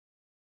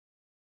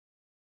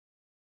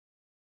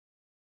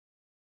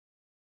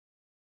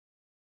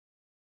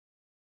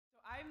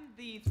I'm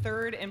the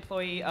third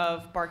employee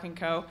of Bark &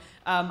 Co.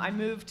 I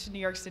moved to New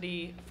York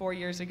City 4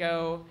 years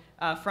ago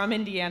from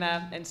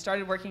Indiana and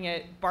started working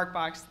at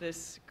BarkBox,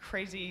 this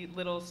crazy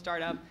little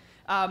startup.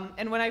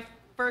 And when I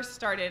first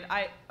started,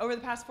 over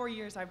the past 4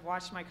 years, I've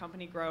watched my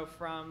company grow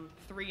from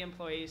 3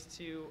 employees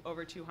to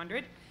over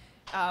 200.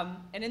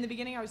 And in the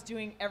beginning, I was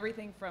doing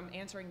everything from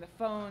answering the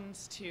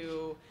phones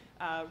to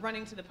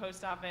running to the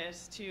post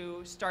office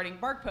to starting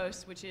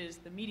Barkpost, which is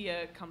the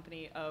media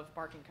company of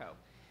Bark &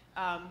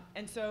 Co.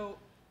 And so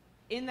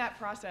in that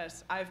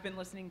process, I've been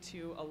listening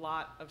to a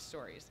lot of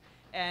stories.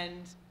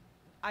 And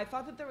I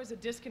thought that there was a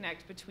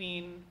disconnect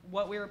between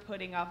what we were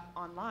putting up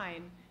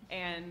online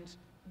and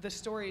the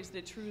stories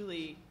that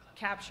truly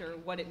capture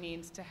what it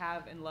means to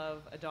have and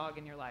love a dog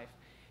in your life.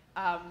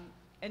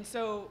 And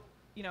so,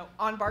 you know,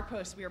 on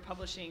Barkpost, we are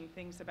publishing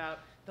things about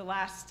the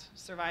last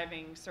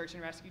surviving search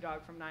and rescue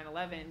dog from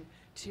 9/11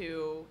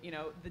 to, you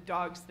know, the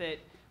dogs that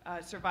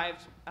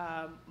survived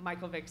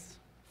Michael Vick's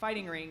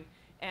fighting ring.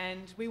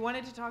 And we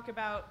wanted to talk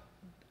about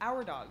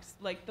our dogs,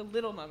 like the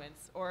little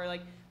moments, or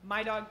like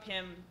my dog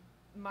Pim.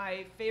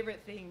 My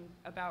favorite thing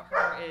about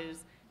her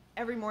is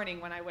every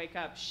morning when I wake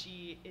up,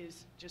 she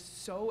is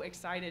just so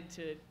excited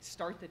to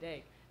start the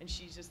day. And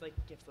she's just like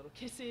gives little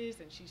kisses,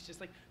 and she's just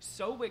like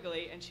so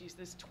wiggly, and she's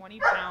this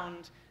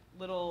 20-pound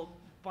little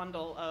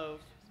bundle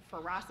of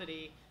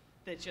ferocity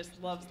that just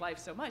loves life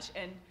so much.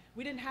 And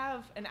we didn't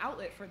have an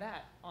outlet for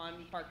that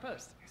on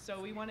Barkpost,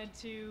 so we wanted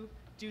to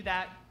do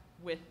that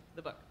with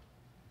the book.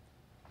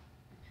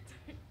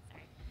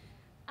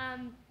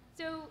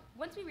 So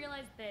once we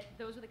realized that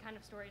those were the kind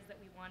of stories that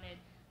we wanted,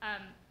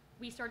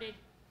 we started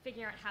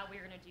figuring out how we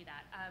were going to do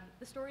that.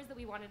 The stories that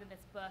we wanted in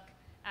this book,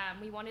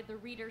 we wanted the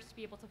readers to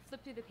be able to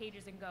flip through the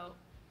pages and go,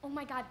 oh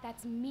my God,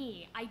 that's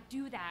me. I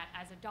do that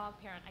as a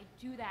dog parent. I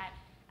do that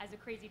as a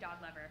crazy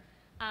dog lover.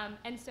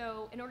 And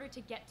so in order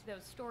to get to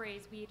those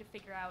stories, we had to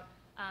figure out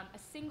a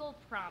single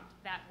prompt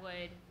that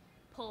would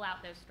pull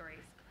out those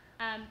stories.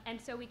 And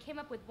so we came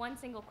up with one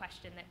single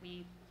question that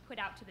we put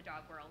out to the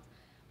dog world.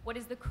 What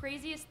is the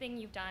craziest thing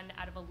you've done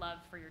out of a love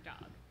for your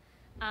dog?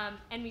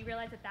 And we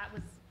realized that that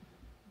was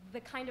the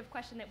kind of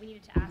question that we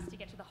needed to ask to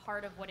get to the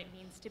heart of what it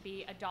means to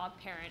be a dog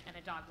parent and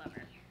a dog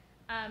lover.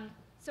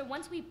 So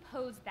once we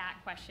posed that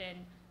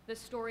question, the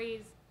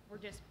stories were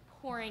just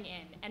pouring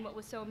in. And what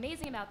was so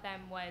amazing about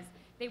them was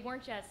they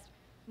weren't just,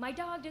 my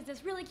dog does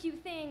this really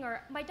cute thing,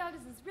 or my dog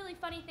does this really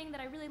funny thing that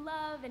I really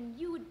love, and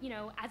you would, you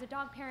know, as a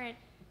dog parent,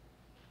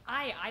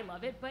 I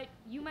love it, but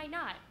you might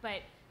not. But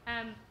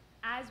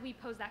as we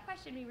posed that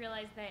question, we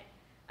realized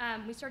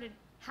that we started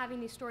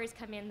having these stories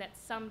come in that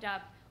summed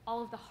up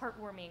all of the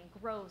heartwarming,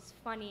 gross,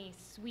 funny,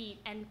 sweet,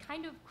 and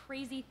kind of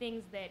crazy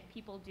things that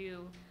people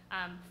do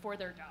for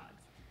their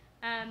dogs.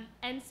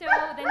 And so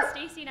then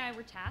Stacie and I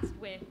were tasked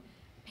with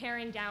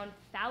paring down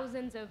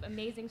thousands of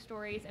amazing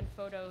stories and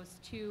photos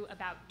to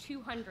about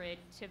 200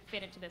 to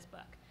fit into this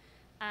book.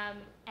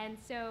 And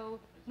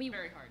so we—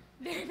 Very hard.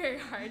 Very, very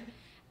hard.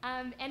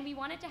 And we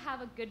wanted to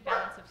have a good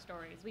balance of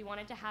stories. We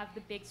wanted to have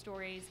the big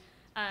stories,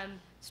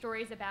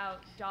 stories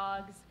about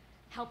dogs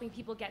helping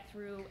people get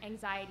through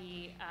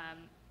anxiety,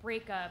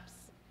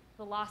 breakups,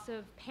 the loss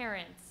of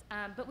parents.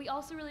 But we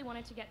also really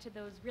wanted to get to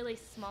those really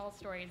small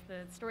stories,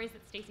 the stories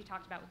that Stacie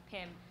talked about with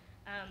Pim.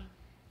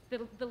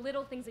 The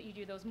little things that you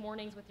do, those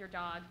mornings with your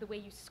dog, the way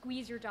you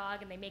squeeze your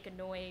dog and they make a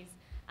noise.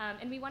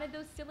 And we wanted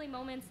those silly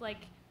moments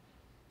like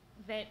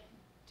that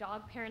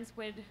dog parents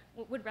would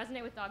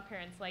resonate with dog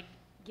parents, like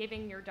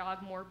giving your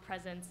dog more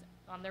presents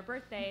on their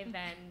birthday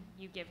than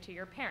you give to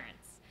your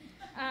parents.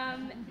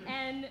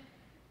 And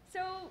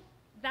so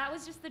that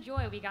was just the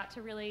joy. We got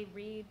to really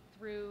read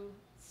through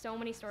so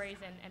many stories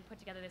and put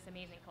together this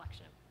amazing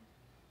collection.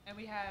 And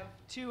we have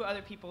 2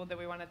 other people that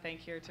we want to thank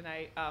here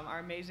tonight. Our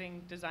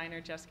amazing designer,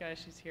 Jessica.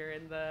 She's here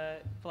in the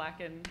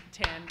black and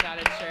tan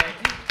dotted shirt.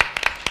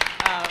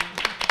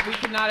 We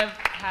could not have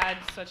had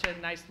such a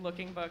nice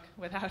looking book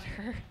without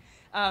her.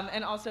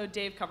 And also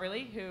Dave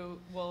Coverly, who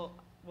we'll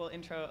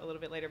intro a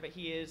little bit later, but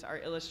he is our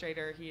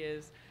illustrator. He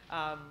is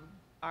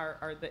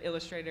the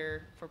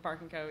illustrator for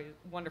Bark & Co. He's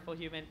a wonderful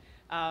human.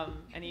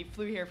 And he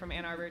flew here from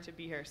Ann Arbor to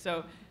be here.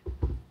 So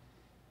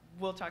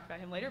we'll talk about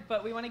him later,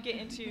 but we want to get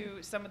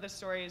into some of the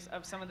stories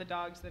of some of the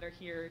dogs that are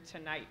here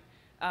tonight.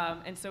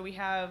 And so we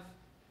have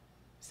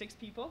 6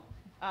 people,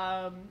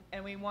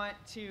 and we want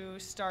to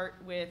start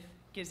with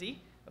Gizzy,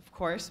 of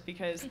course,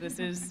 because this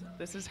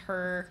is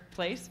her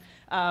place.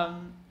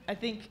 I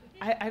think,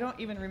 I don't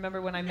even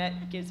remember when I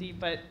met Gizzy,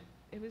 but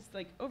it was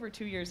like over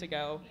 2 years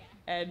ago,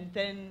 and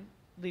then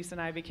Lisa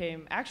and I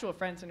became actual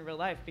friends in real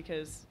life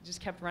because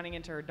just kept running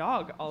into her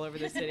dog all over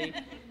the city.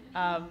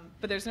 But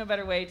there's no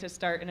better way to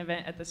start an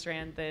event at the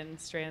Strand than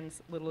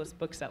Strand's littlest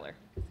bookseller.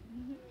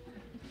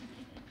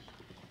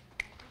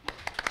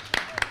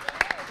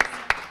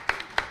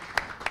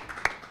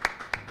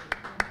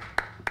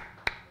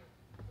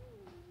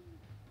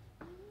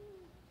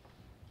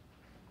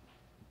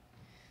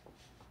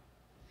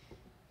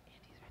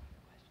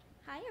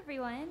 Hi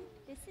everyone,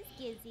 this is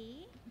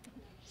Gizzy.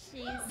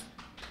 She's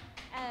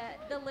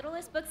the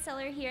littlest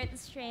bookseller here at the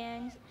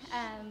Strand.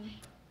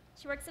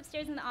 She works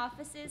upstairs in the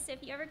offices, so if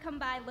you ever come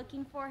by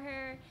looking for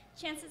her,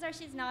 chances are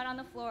she's not on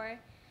the floor.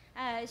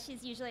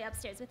 She's usually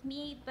upstairs with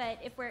me, but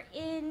if we're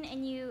in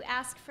and you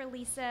ask for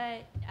Lisa,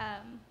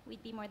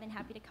 we'd be more than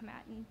happy to come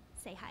out and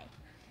say hi.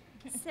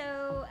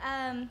 So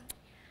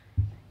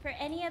for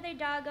any other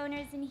dog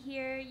owners in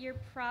here, you're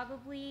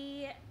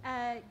probably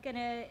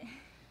gonna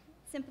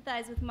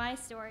sympathize with my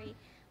story,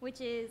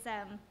 which is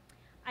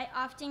I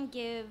often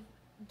give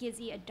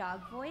Gizzy a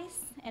dog voice,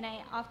 and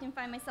I often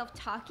find myself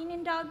talking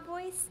in dog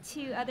voice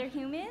to other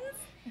humans.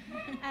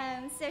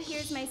 So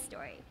here's my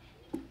story.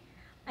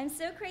 I'm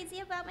so crazy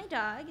about my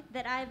dog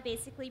that I've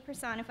basically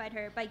personified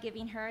her by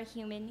giving her a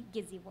human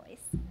Gizzy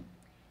voice.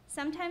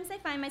 Sometimes I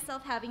find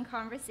myself having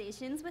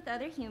conversations with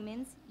other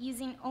humans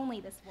using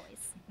only this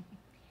voice,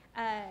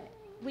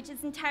 which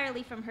is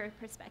entirely from her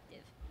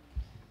perspective.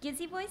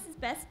 Gizzy voice is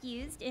best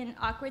used in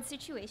awkward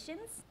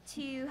situations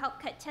to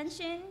help cut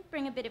tension,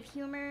 bring a bit of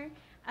humor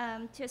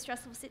to a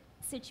stressful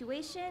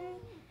situation,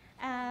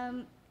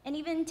 and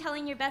even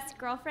telling your best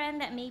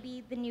girlfriend that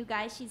maybe the new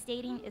guy she's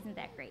dating isn't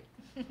that great.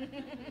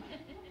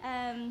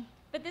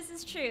 But this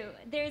is true.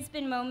 There's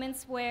been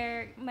moments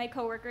where my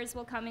coworkers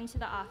will come into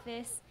the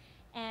office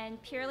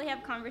and purely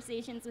have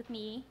conversations with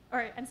me,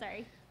 or I'm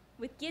sorry,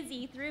 with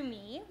Gizzy through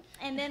me,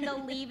 and then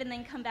they'll leave and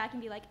then come back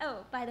and be like,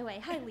 oh, by the way,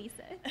 hi,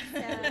 Lisa.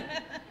 So,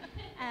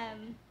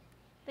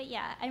 but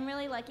yeah, I'm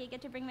really lucky I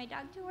get to bring my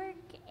dog to work,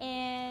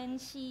 and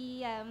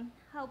she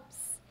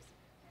helps,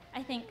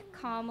 I think,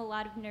 calm a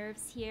lot of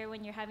nerves here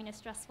when you're having a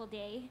stressful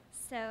day.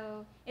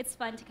 So it's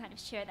fun to kind of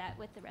share that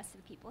with the rest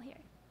of the people here.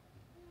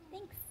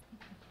 Thanks.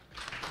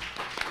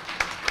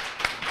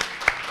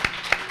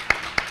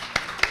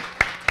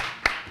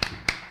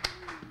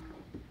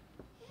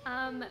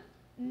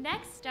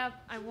 Next up,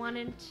 I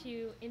wanted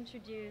to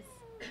introduce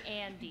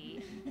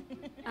Andi,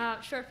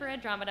 short for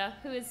Andromeda,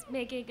 who is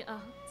making a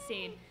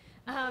scene.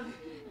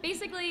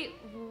 Basically,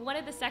 one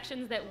of the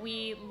sections that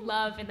we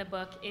love in the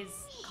book is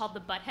called the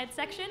buthead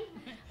section.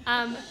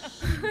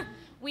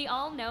 We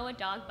all know a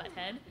dog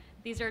butthead.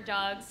 These are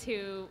dogs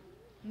who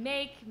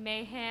make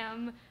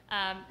mayhem,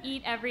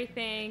 eat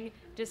everything,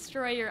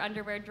 destroy your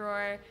underwear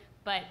drawer,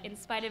 but in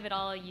spite of it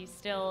all, you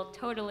still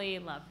totally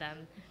love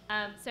them.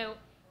 So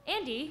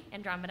Andi,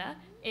 Andromeda,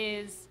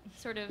 is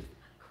sort of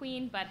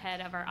queen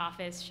butthead of our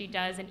office. She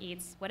does and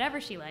eats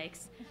whatever she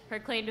likes. Her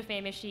claim to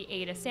fame is she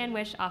ate a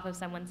sandwich off of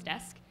someone's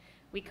desk.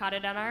 We caught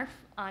it on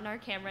our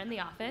camera in the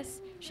office.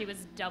 She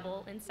was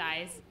double in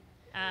size.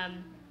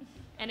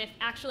 And if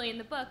actually in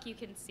the book, you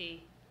can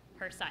see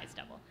her size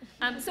double.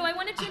 So I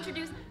wanted to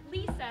introduce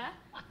Lisa,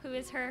 who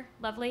is her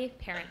lovely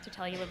parent, to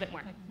tell you a little bit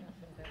more.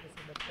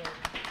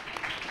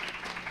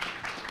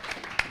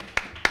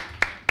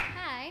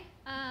 Hi,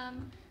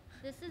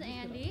 this is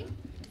Andi.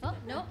 Oh,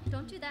 no,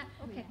 don't do that.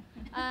 Okay.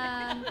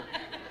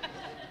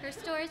 Her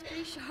story's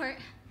pretty short,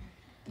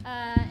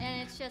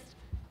 and it's just,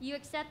 you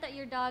accept that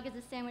your dog is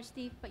a sandwich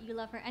thief, but you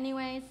love her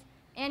anyways.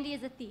 Andi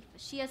is a thief.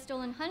 She has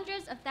stolen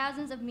hundreds of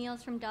thousands of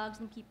meals from dogs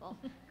and people.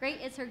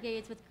 Great is her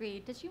gaze with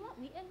greed. Does she want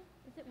Wheaton?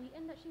 Is it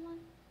Wheaton that she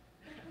wants?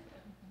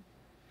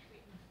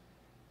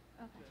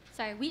 Okay.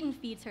 Sorry, Wheaton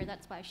feeds her,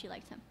 that's why she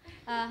likes him.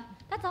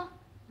 That's all.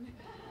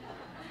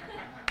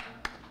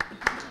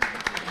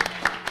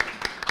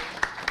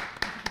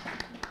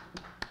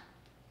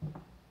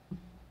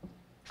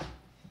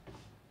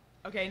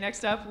 Okay,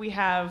 next up we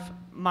have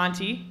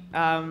Monty.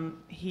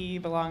 He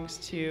belongs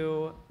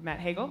to Matt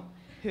Hagel,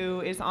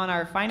 who is on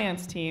our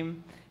finance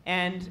team.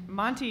 And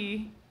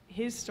Monty,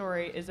 his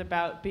story is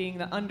about being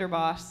the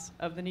underboss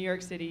of the New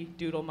York City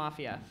Doodle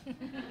mafia.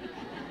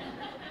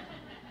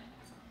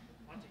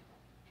 Monty.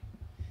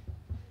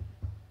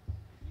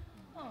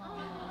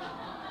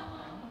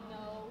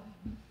 No.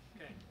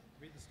 Okay,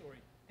 read the story.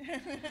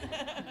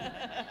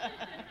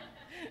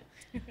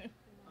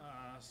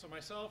 So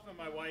myself and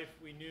my wife,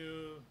 we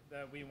knew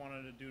that we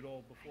wanted a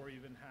doodle before we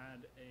even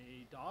had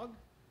a dog.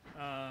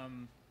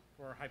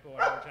 For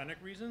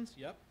hypoallergenic reasons,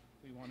 yep,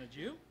 we wanted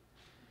you.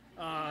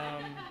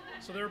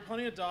 So there were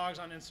plenty of dogs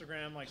on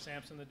Instagram, like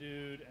Samson the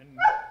Dude and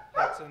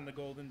Hudson the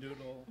Golden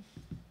Doodle.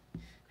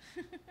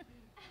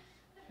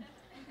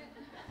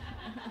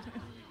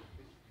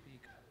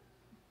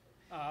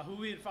 Who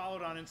we had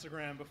followed on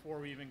Instagram before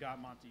we even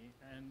got Monty.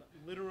 And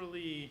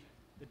literally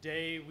the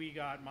day we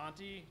got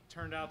Monty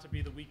turned out to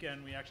be the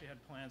weekend we actually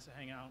had plans to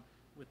hang out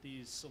with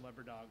these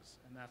celebrity dogs.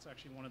 And that's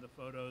actually one of the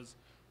photos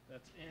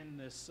that's in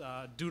this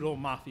Doodle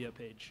Mafia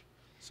page.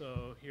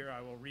 So here I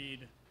will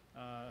read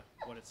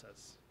what it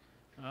says.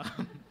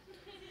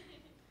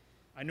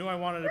 I knew I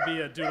wanted to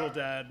be a doodle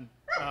dad,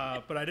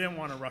 but I didn't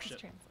want to rush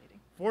it.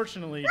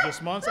 Fortunately,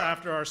 just months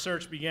after our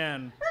search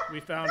began, we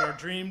found our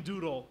dream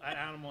doodle at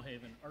Animal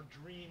Haven, our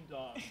dream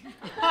dog.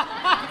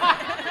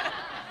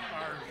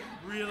 Our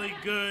really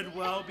good,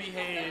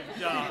 well-behaved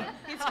dog.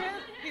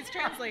 He's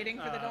translating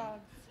for the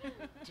dogs.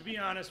 To be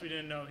honest, we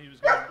didn't know he was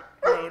going to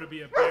grow to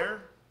be a bear,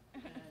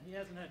 and he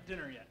hasn't had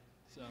dinner yet,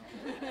 so.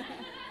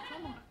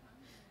 Come on.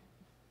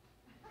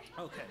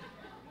 Okay.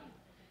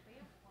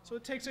 So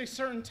it takes a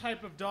certain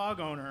type of dog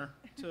owner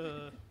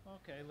to, well,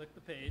 Okay, lick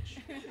the page.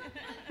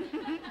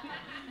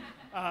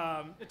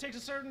 It takes a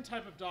certain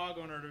type of dog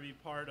owner to be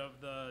part of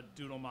the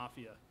Doodle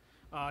Mafia.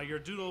 Your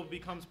Doodle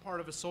becomes part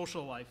of a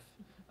social life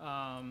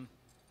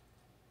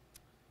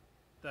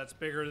that's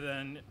bigger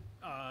than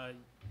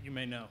you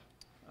may know.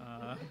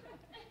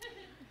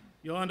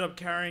 You'll end up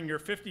carrying your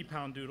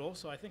 50-pound Doodle.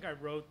 So I think I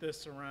wrote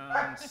this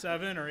around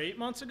 7 or 8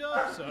 months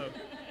ago. So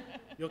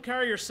you'll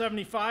carry your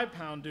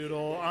 75-pound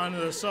Doodle onto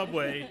the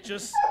subway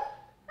just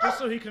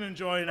so he can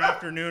enjoy an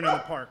afternoon in the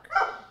park.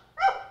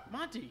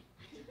 Monty.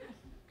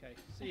 Okay,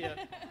 see ya.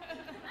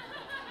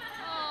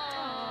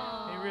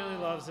 He really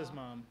loves his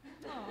mom.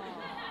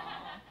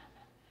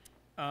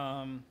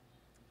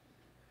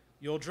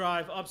 You'll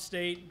drive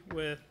upstate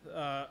with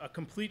a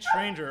complete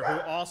stranger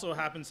who also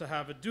happens to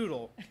have a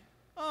Doodle.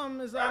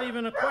 Is that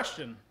even a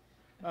question?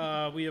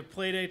 We have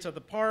play dates at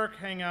the park,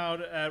 hang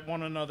out at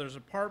one another's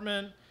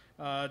apartment,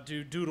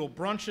 do Doodle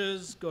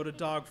brunches, go to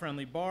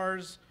dog-friendly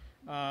bars.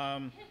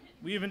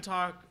 We even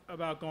talk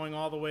about going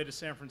all the way to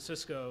San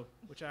Francisco,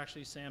 which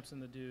actually Samson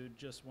the dude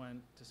just went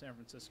to San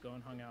Francisco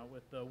and hung out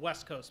with the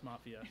West Coast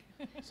Mafia.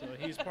 So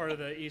he's part of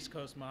the East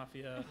Coast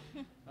Mafia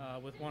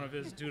with one of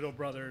his Doodle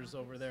brothers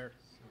over there.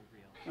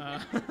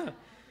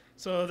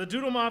 So the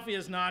Doodle Mafia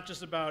is not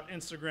just about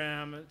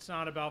Instagram. It's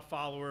not about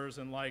followers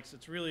and likes.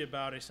 It's really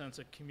about a sense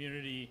of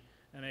community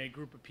and a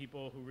group of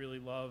people who really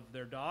love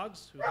their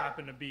dogs who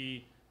happen to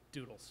be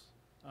Doodles.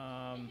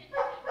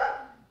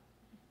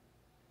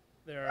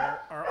 There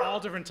are all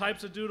different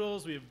types of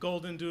Doodles. We have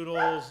Golden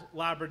Doodles,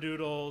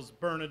 Labradoodles,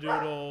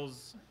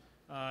 Bernedoodles,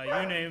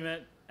 you name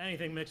it.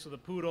 Anything mixed with a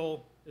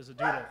poodle is a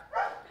Doodle.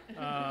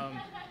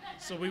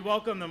 So we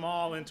welcome them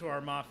all into our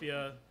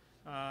Mafia.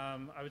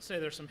 I would say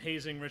there's some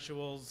hazing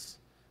rituals,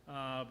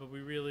 but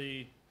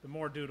the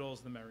more Doodles,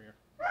 the merrier.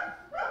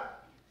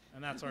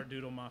 And that's our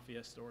Doodle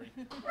Mafia story.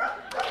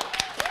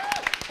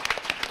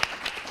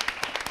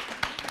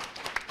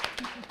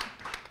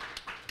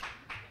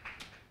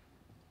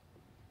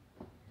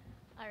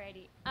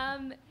 Alrighty.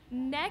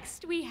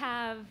 Next we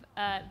have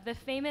the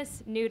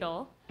famous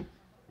Noodle,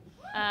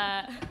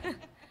 a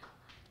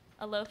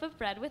loaf of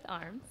bread with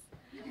arms.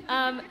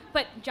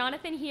 But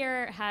Jonathan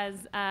here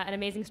has an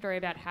amazing story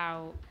about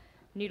how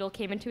Noodle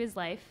came into his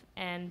life,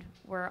 and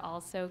we're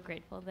all so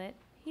grateful that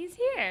he's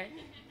here.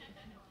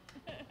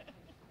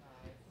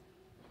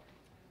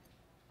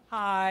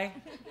 Hi.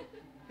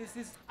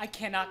 I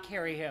cannot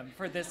carry him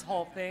for this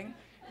whole thing.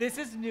 This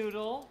is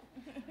Noodle.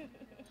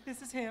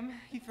 This is him.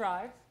 He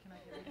thrives. Can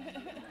I carry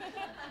him?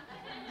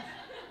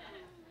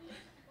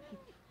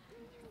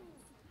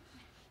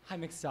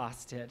 I'm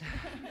exhausted.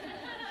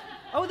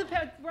 Oh,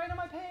 right on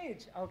my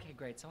page. Okay,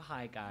 great. So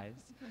hi, guys.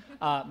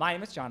 My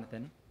name is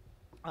Jonathan.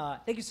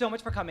 Thank you so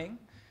much for coming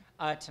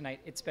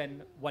tonight. It's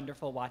been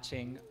wonderful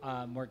watching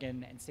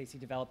Morgan and Stacie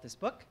develop this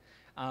book,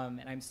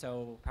 and I'm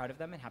so proud of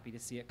them and happy to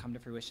see it come to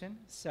fruition.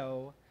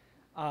 So,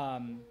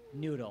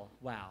 Noodle,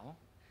 wow.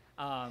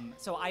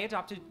 So I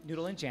adopted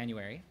Noodle in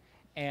January,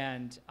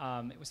 and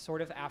it was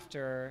sort of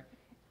after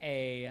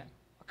a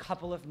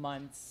couple of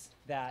months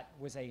that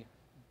was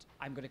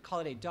I'm going to call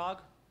it a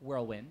dog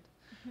whirlwind.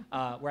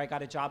 Where I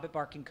got a job at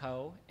Bark &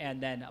 Co.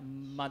 And then a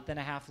month and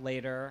a half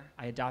later,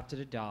 I adopted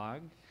a dog.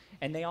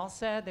 And they all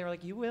said, they were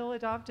like, you will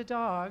adopt a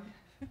dog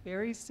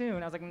very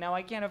soon. I was like, no,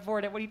 I can't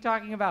afford it. What are you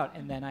talking about?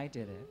 And then I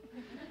did it.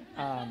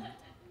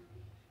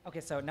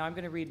 Okay, so now I'm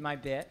going to read my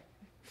bit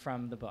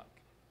from the book,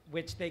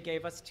 which they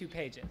gave us 2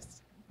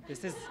 pages.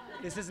 This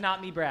is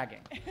not me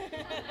bragging.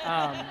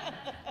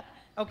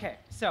 Okay,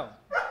 so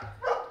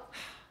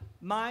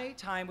my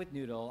time with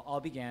Noodle all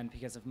began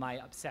because of my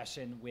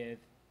obsession with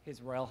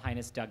His Royal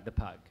Highness Doug the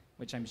Pug,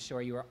 which I'm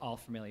sure you are all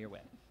familiar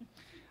with.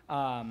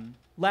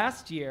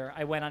 Last year,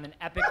 I went on an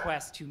epic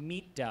quest to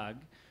meet Doug,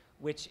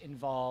 which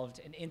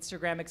involved an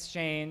Instagram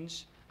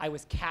exchange. I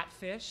was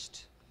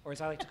catfished, or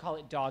as I like to call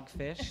it,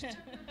 dogfished.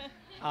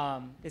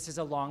 This is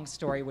a long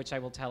story, which I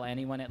will tell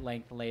anyone at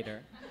length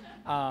later.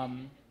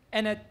 And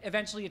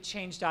eventually a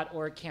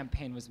Change.org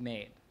campaign was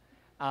made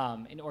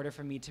in order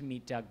for me to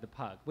meet Doug the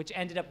Pug, which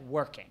ended up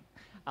working.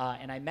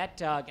 And I met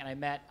Doug, and I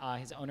met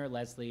his owner,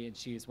 Leslie, and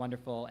she's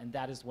wonderful. And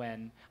that is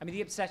when,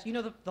 the obsession, you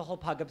know the whole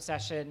pug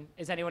obsession?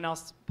 Is anyone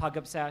else pug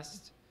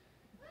obsessed?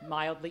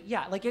 Mildly?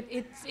 Yeah, like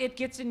it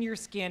gets in your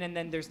skin, and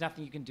then there's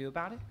nothing you can do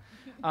about it.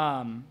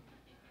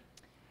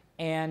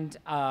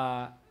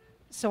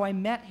 So I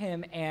met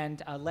him,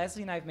 and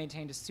Leslie and I have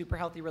maintained a super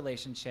healthy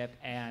relationship.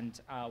 And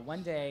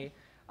one day,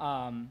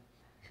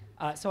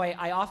 so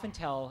I often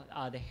tell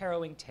the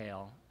harrowing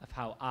tale of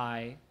how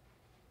I,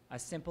 a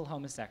simple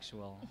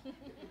homosexual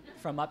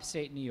from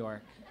upstate New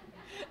York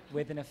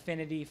with an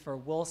affinity for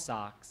wool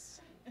socks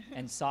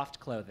and soft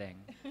clothing,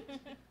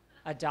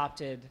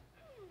 adopted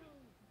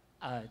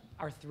an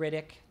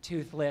arthritic,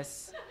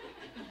 toothless,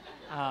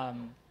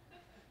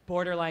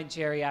 borderline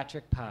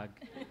geriatric pug.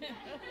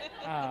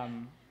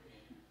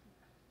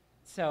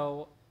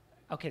 So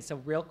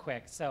real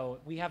quick, so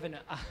we have an,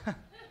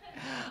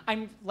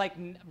 I'm like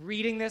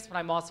reading this, but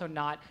I'm also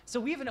not. So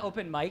we have an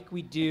open mic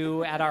we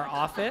do at our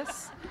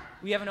office.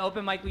 We have an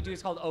open mic we do.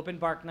 It's called Open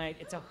Bark Night.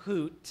 It's a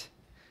hoot.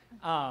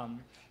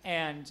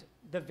 And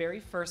the very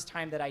first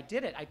time that I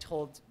did it, I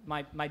told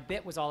my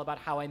bit was all about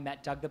how I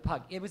met Doug the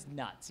pug. It was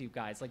nuts, you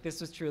guys. Like,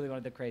 this was truly one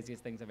of the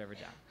craziest things I've ever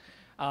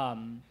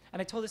done.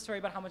 And I told a story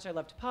about how much I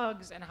loved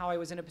pugs and how I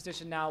was in a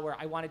position now where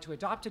I wanted to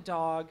adopt a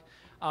dog.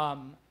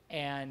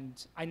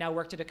 And I now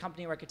worked at a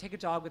company where I could take a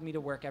dog with me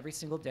to work every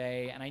single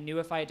day. And I knew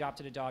if I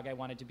adopted a dog, I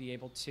wanted to be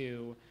able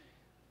to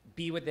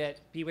be with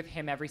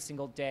him every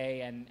single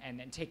day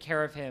and take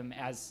care of him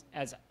as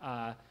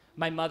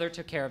my mother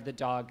took care of the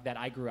dog that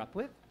I grew up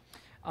with.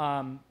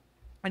 And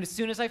as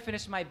soon as I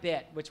finished my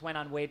bit, which went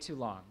on way too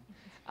long,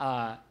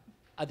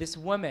 this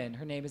woman,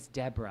 her name is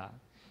Deborah,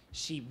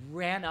 she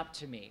ran up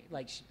to me.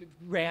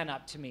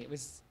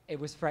 It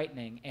was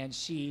frightening. And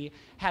she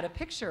had a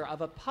picture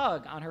of a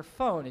pug on her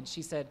phone, and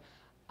she said,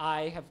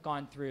 I have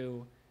gone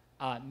through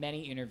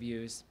many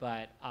interviews,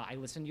 but I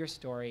listened to your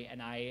story,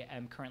 and I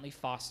am currently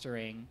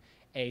fostering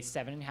a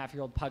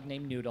 7.5-year-old pug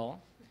named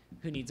Noodle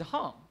who needs a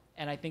home.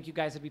 And I think you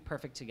guys would be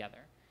perfect together.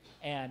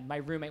 And my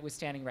roommate was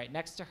standing right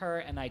next to her,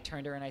 and I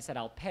turned to her and I said,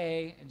 I'll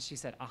pay. And she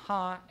said,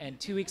 uh-huh. And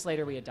 2 weeks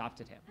later, we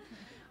adopted him.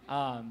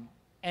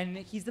 And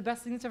he's the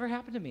best thing that's ever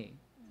happened to me.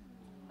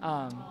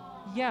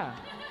 Yeah.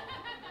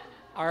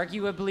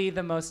 Arguably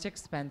the most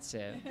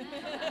expensive.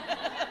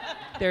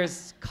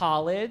 There's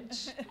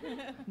college,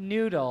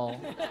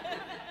 Noodle,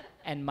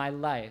 and my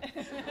life.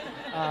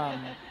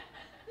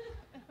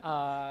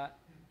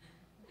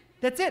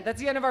 That's it. That's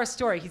the end of our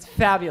story. He's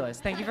fabulous.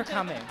 Thank you for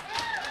coming.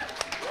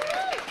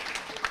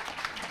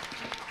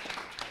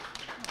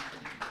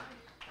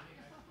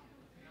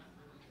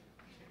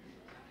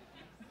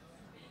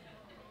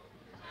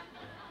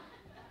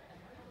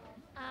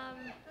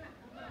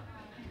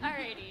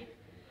 Alrighty.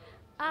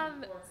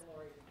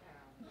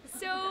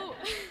 So,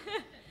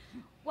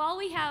 while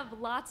we have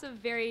lots of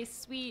very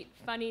sweet,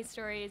 funny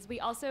stories, we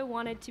also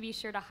wanted to be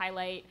sure to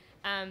highlight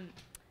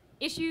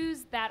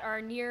issues that are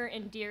near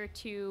and dear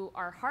to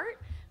our heart,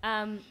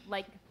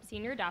 like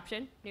senior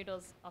adoption.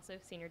 Noodle's also a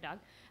senior dog.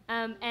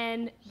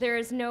 And there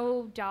is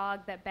no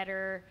dog that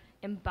better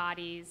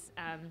embodies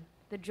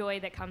the joy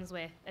that comes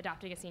with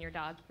adopting a senior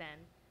dog than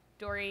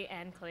Dory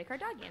and Chloe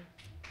Kardashian.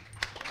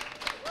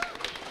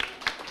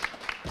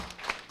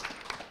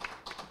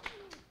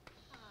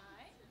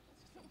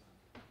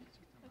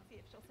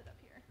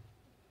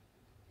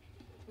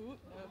 Ooh,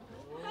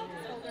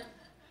 no.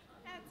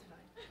 That's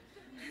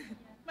fine.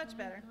 Much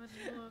better.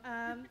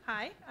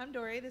 Hi, I'm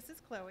Dory. This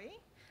is Chloe.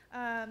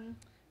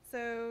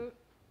 So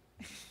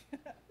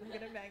I'm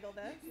going to mangle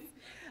this.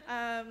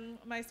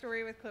 My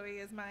story with Chloe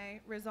is my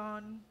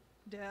raison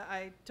d'etre.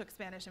 I took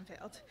Spanish and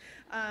failed.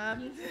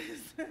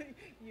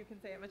 You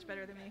can say it much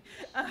better than me.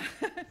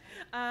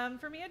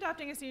 For me,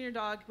 adopting a senior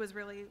dog was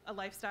really a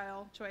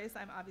lifestyle choice.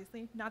 I'm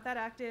obviously not that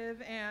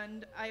active,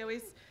 and I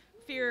always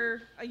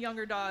fear a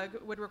younger dog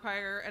would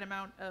require an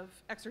amount of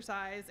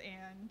exercise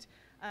and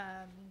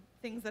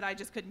things that I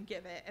just couldn't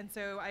give it. And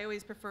so I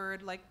always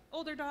preferred like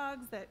older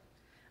dogs that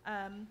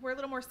were a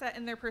little more set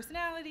in their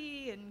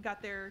personality and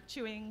got their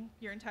chewing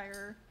your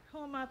entire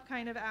home up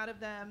kind of out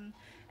of them,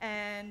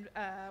 and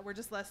were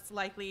just less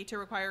likely to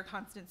require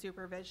constant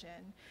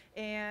supervision.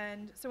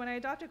 And so when I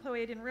adopted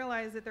Chloe, I didn't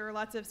realize that there were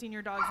lots of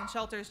senior dogs in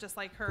shelters just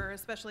like her,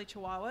 especially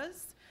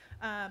Chihuahuas.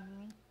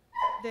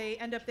 They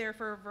end up there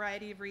for a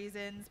variety of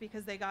reasons,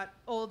 because they got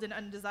old and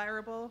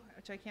undesirable,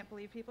 which I can't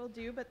believe people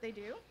do, but they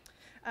do.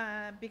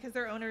 Because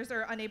their owners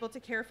are unable to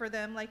care for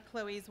them like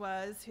Chloe's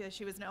was.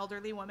 She was an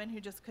elderly woman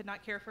who just could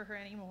not care for her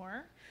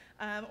anymore.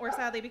 Or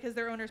sadly, because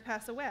their owners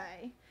pass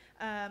away.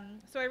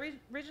 So I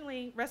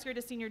originally rescued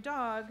a senior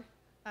dog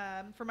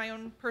for my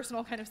own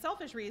personal kind of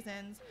selfish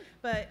reasons,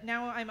 but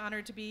now I'm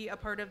honored to be a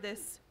part of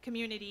this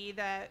community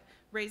that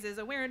raises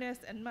awareness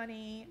and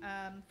money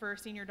for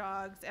senior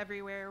dogs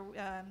everywhere.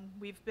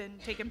 We've been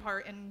taking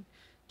part in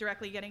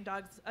directly getting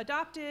dogs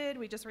adopted.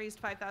 We just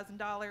raised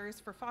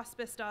 $5,000 for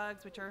hospice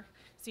dogs, which are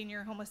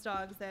senior homeless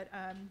dogs that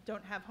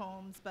don't have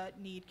homes but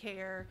need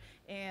care.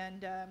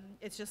 And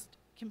it's just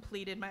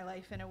completed my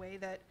life in a way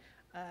that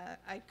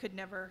I could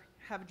never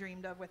have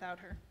dreamed of without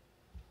her.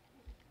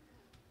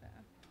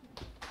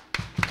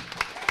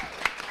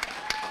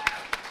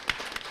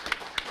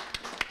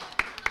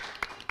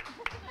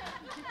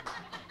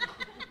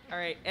 All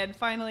right, and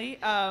finally,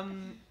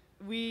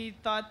 we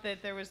thought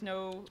that there was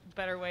no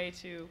better way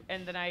to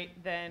end the night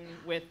than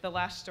with the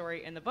last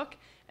story in the book,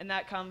 and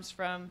that comes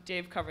from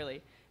Dave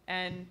Coverley.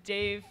 And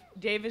Dave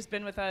has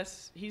been with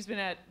us. He's been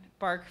at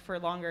Bark for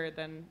longer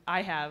than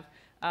I have,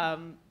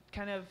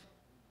 kind of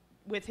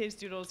with his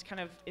doodles, kind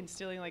of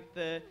instilling like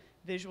the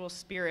visual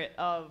spirit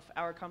of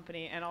our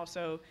company, and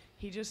also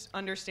he just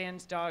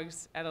understands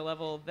dogs at a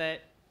level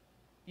that,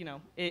 you know,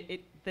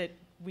 that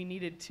we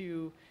needed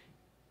to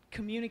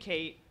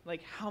communicate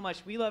like how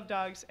much we love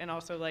dogs, and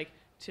also like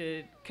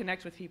to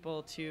connect with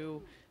people to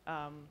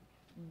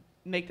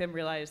make them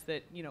realize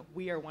that, you know,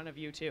 we are one of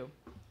you too.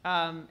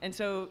 And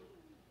so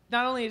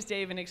not only is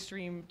Dave an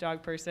extreme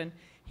dog person,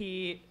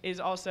 He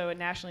is also a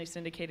nationally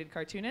syndicated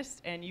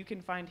cartoonist, and you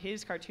can find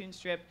his cartoon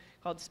strip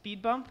called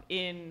Speed Bump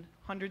in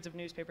hundreds of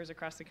newspapers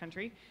across the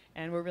country,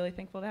 and we're really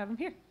thankful to have him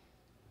here.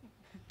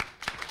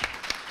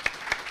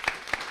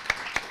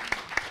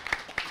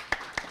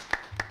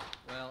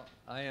 Well,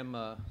 I am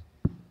I'm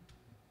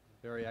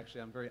very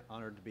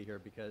honored to be here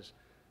because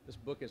this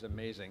book is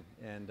amazing,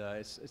 and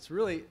it's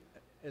really,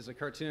 as a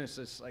cartoonist,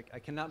 it's like I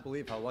cannot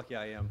believe how lucky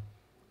I am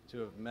to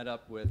have met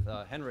up with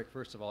Henrik,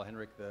 first of all,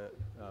 Henrik, the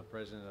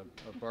president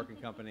of Bark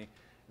 & Company,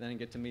 and then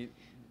get to meet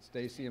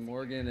Stacie and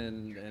Morgan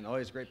and all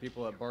these great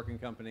people at Bark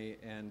 & Company.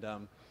 And,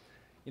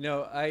 you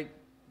know, I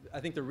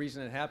think the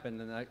reason it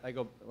happened, and I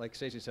go, like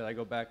Stacie said, I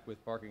go back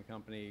with Bark &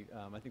 Company.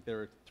 I think there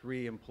were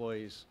 3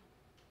 employees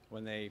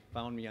when they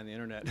found me on the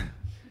internet.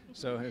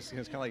 So it's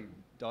kind of like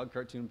dog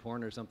cartoon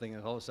porn or something,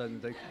 and all of a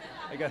sudden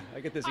I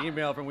get this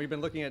email from, we've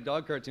been looking at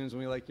dog cartoons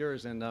and we like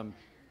yours.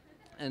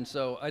 And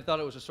so I thought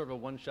it was a sort of a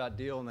one-shot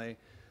deal, and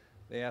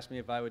they asked me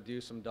if I would do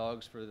some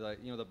dogs for the,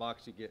 you know, the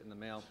box you get in the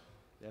mail.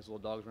 It has little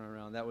dogs running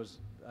around. That was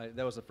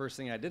the first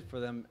thing I did for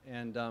them,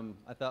 and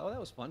I thought, oh, that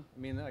was fun. I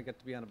mean, I got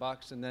to be on a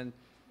box, and then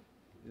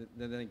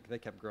they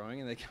kept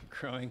growing, and they kept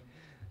growing,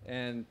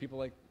 and people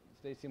like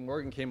Stacie and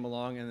Morgan came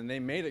along, and then they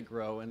made it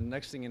grow, and the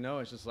next thing you know,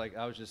 it's just like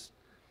I was just,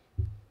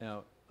 you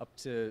know, up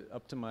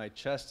to my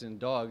chest in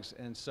dogs,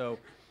 and so.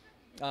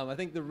 I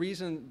think the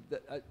reason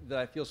that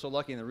I feel so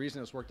lucky and the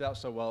reason it's worked out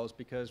so well is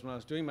because when I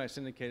was doing my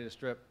syndicated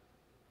strip,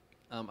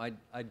 I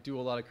do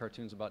a lot of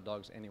cartoons about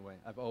dogs anyway.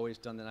 I've always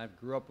done that. I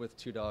grew up with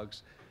 2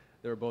 dogs.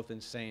 They were both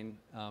insane.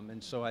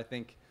 And so I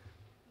think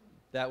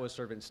that was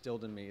sort of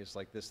instilled in me, is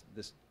like this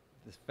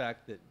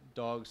fact that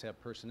dogs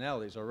have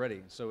personalities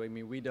already. So, I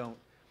mean, we don't,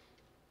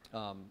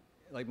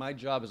 like my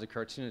job as a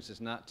cartoonist is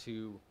not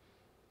to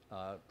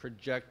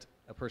project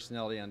a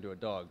personality onto a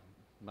dog.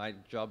 My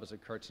job as a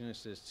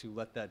cartoonist is to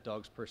let that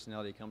dog's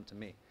personality come to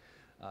me.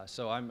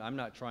 So I'm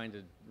not trying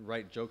to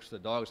write jokes for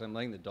the dogs. I'm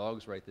letting the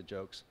dogs write the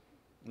jokes,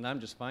 and I'm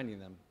just finding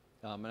them.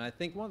 And I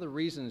think one of the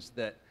reasons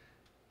that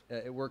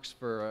it works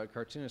for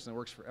cartoonists and it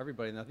works for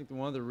everybody, and I think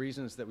one of the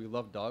reasons that we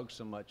love dogs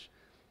so much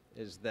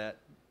is that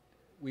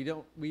we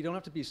don't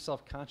have to be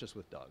self-conscious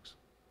with dogs.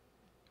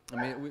 I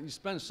mean, you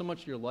spend so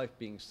much of your life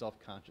being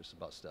self-conscious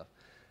about stuff.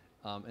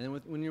 And then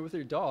when you're with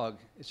your dog,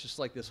 it's just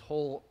like this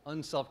whole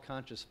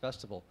unself-conscious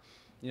festival.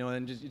 You know,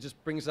 and it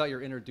just brings out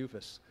your inner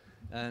doofus.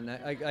 And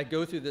I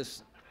go through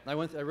this. I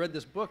read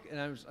this book, and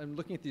I'm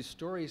looking at these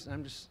stories, and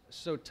I'm just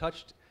so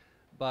touched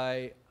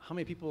by how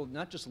many people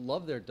not just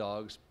love their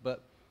dogs,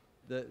 but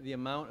the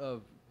amount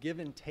of give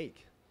and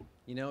take.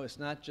 You know, it's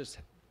not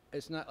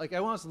like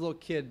I, when I was a little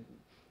kid,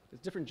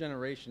 it's different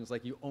generations.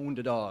 Like you owned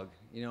a dog.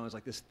 You know, it's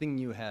like this thing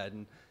you had,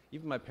 and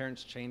even my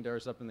parents chained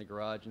ours up in the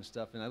garage and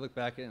stuff. And I look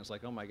back at it, and it's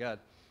like, oh my God.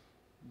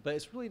 But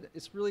it's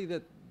really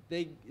that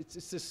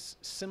it's this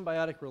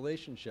symbiotic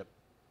relationship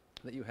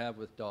that you have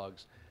with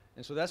dogs.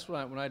 And so that's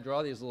when I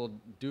draw these little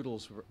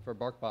doodles for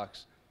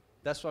BarkBox,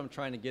 that's what I'm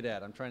trying to get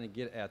at. I'm trying to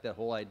get at that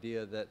whole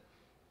idea that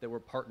we're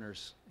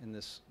partners in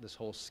this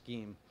whole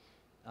scheme.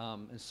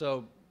 And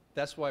so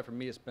that's why for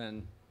me it's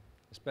been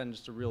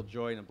just a real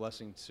joy and a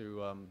blessing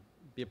to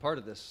be a part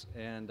of this.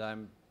 And I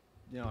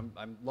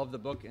love the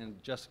book,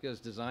 and Jessica's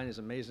design is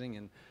amazing,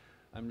 and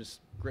I'm just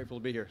grateful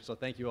to be here. So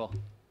thank you all.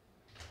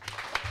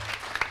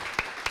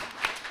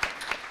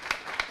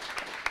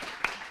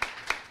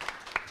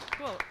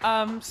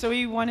 Cool. So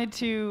we wanted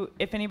to,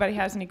 if anybody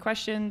has any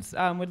questions,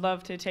 would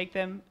love to take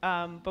them.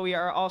 But we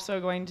are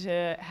also going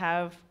to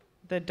have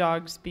the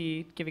dogs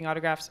be giving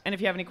autographs. And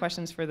if you have any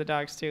questions for the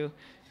dogs too,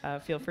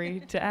 feel free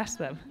to ask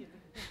them.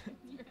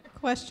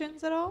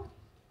 Questions at all?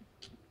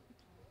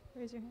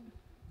 Raise your hand.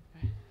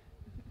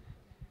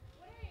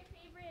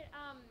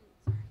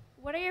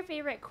 What are your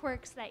favorite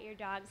quirks that your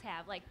dogs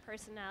have, like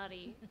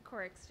personality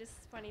quirks, just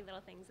funny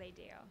little things they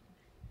do?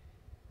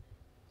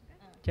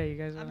 Yeah, you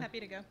guys. I'm happy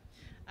to go.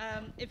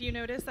 If you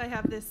notice, I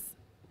have this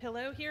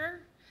pillow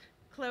here.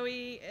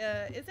 Chloe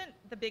isn't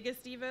the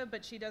biggest diva,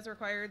 but she does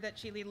require that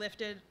she be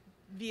lifted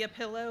via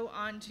pillow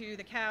onto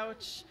the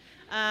couch.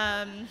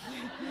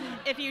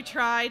 If you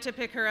try to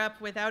pick her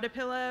up without a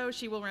pillow,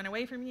 she will run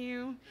away from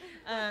you.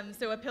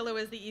 So a pillow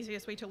is the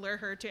easiest way to lure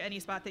her to any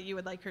spot that you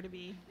would like her to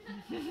be.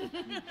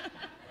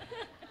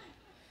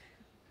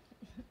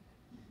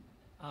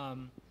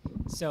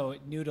 So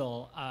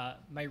Noodle,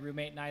 my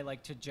roommate and I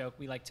like to joke.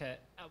 We like to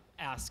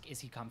ask, is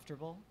he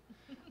comfortable?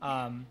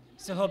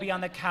 So he'll be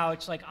on the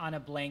couch, like on a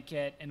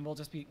blanket, and we'll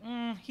just be,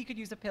 he could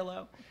use a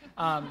pillow.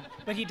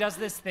 But he does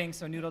this thing,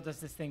 so Noodle does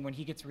this thing when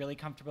he gets really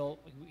comfortable,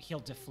 he'll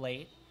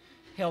deflate.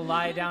 He'll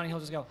lie down and he'll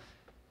just go,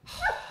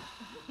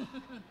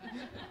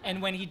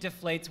 and when he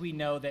deflates, we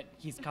know that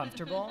he's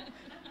comfortable.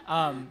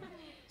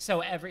 So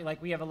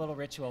we have a little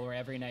ritual where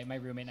every night my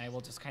roommate and I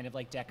will just kind of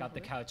like deck out the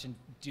couch and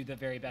do the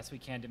very best we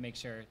can to make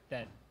sure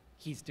that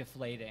he's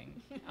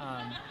deflating,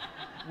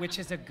 which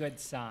is a good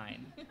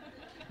sign.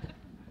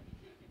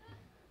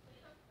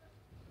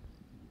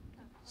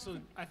 So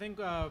I think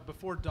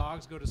before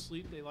dogs go to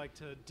sleep, they like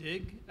to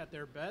dig at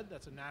their bed.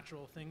 That's a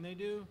natural thing they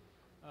do.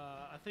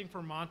 I think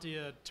for Monty,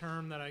 a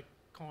term that I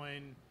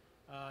coin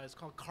is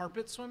called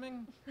carpet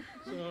swimming.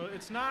 So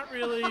it's not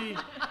really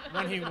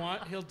when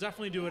he'll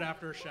definitely do it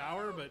after a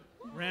shower, but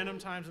random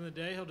times in the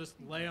day he'll just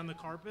lay on the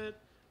carpet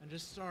and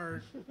just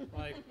start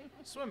like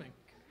swimming.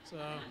 So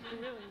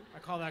I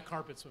call that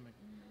carpet swimming.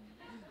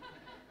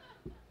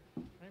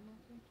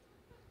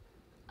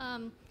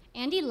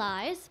 Andi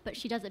lies, but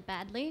she does it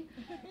badly.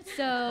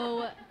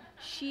 So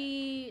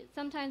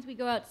sometimes we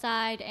go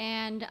outside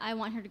and I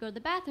want her to go to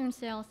the bathroom,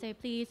 so I'll say,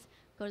 please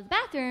go to the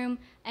bathroom,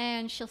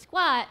 and she'll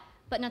squat,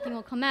 but nothing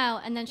will come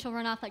out, and then she'll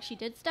run off like she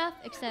did stuff,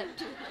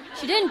 except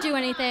she didn't do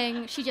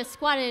anything, she just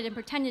squatted and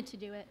pretended to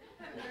do it.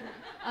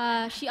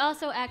 She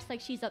also acts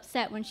like she's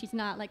upset when she's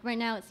not. Like right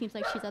now it seems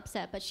like she's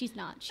upset, but she's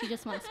not. She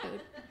just wants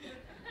food.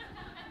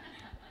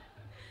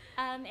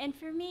 And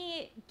for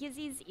me,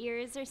 Gizzy's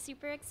ears are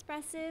super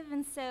expressive,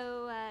 and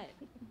so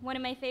one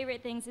of my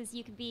favorite things is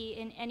you could be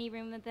in any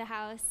room of the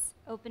house,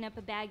 open up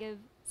a bag of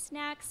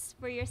snacks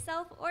for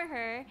yourself or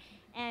her,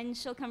 and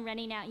she'll come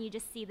running out and you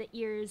just see the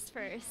ears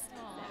first.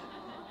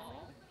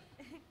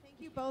 Thank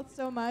you both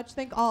so much.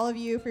 Thank all of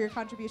you for your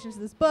contributions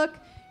to this book.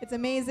 It's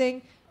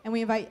amazing, and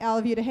we invite all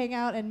of you to hang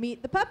out and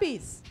meet the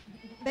puppies.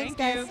 Thanks,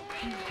 guys.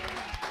 Thank you.